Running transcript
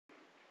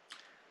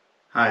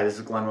Hi, this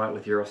is Glenn White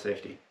with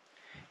Eurosafety.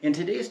 In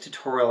today's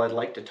tutorial, I'd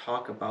like to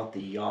talk about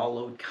the Yaw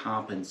Load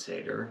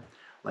Compensator,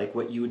 like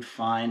what you would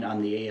find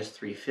on the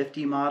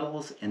AS350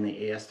 models and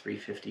the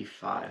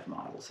AS355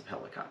 models of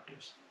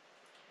helicopters.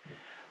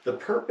 The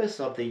purpose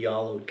of the Yaw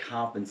Load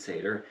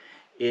Compensator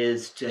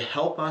is to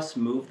help us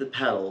move the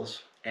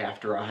pedals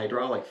after a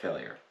hydraulic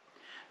failure.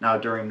 Now,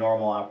 during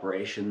normal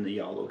operation, the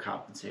Yaw Load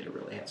Compensator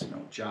really has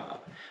no job.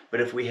 But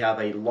if we have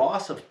a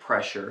loss of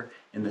pressure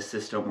in the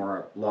system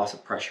or a loss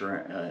of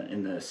pressure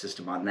in the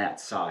system on that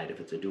side, if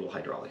it's a dual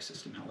hydraulic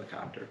system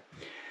helicopter,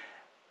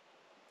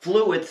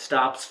 fluid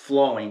stops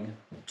flowing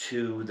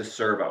to the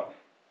servo.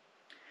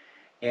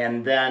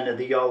 And then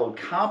the Yaw Load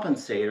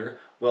Compensator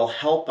will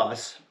help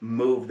us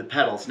move the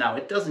pedals. Now,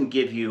 it doesn't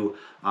give you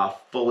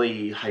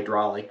fully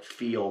hydraulic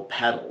feel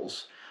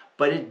pedals,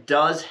 but it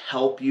does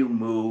help you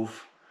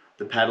move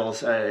the pedals,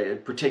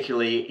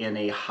 particularly in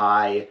a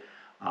high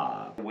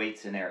weight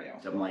scenario.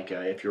 Something like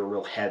if you're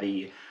real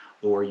heavy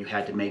or you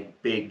had to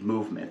make big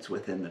movements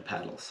within the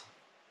pedals.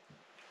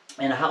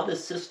 And how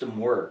this system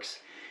works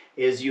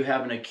is you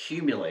have an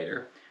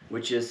accumulator,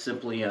 which is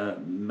simply a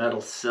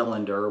metal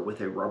cylinder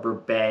with a rubber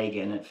bag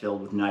in it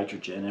filled with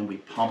nitrogen, and we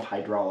pump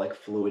hydraulic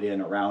fluid in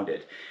around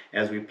it.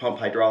 As we pump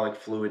hydraulic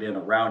fluid in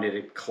around it,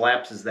 it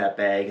collapses that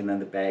bag, and then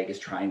the bag is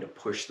trying to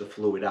push the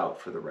fluid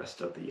out for the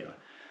rest of the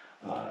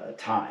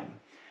time.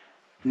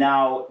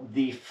 Now,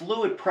 the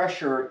fluid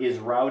pressure is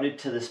routed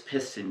to this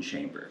piston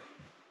chamber.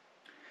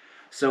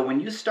 So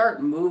when you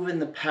start moving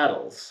the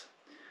pedals,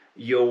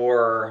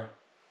 your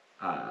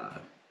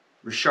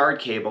Richard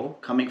cable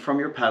coming from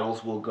your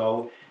pedals will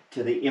go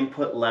to the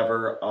input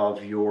lever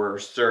of your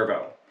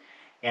servo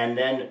and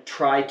then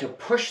try to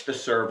push the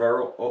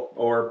servo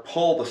or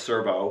pull the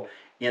servo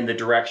in the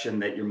direction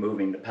that you're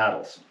moving the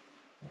pedals.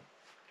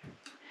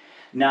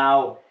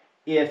 Now,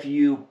 if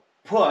you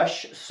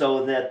push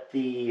so that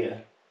the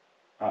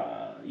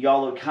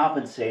Yaw Load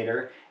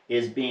Compensator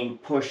is being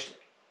pushed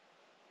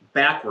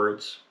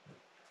backwards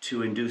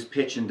to induce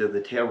pitch into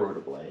the tail rotor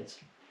blades,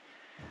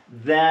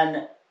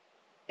 then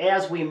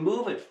as we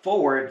move it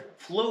forward,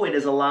 fluid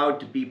is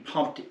allowed to be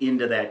pumped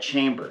into that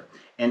chamber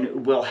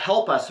and will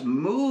help us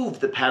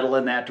move the pedal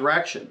in that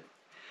direction.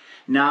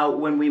 Now,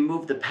 when we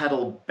move the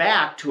pedal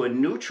back to a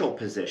neutral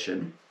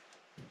position,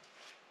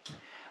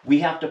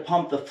 we have to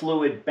pump the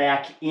fluid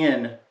back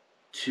in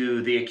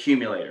to the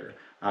accumulator,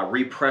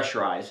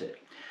 repressurize it.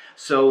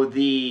 So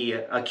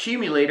the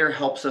accumulator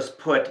helps us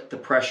put the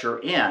pressure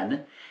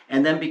in,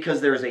 and then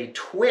because there's a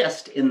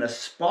twist in the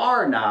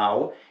spar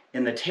now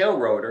in the tail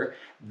rotor,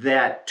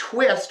 that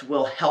twist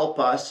will help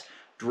us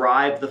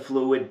drive the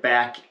fluid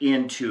back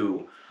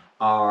into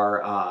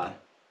our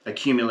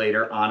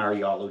accumulator on our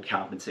Yaw Load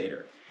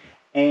Compensator.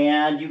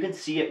 And you can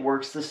see it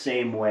works the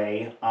same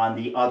way on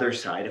the other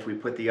side if we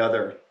put the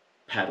other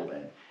pedal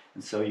in.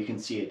 And so you can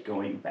see it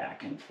going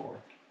back and forth.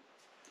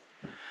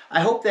 I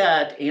hope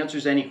that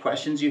answers any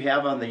questions you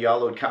have on the Yaw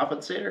Load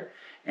Compensator,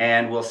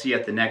 and we'll see you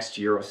at the next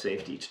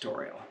Eurosafety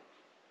tutorial.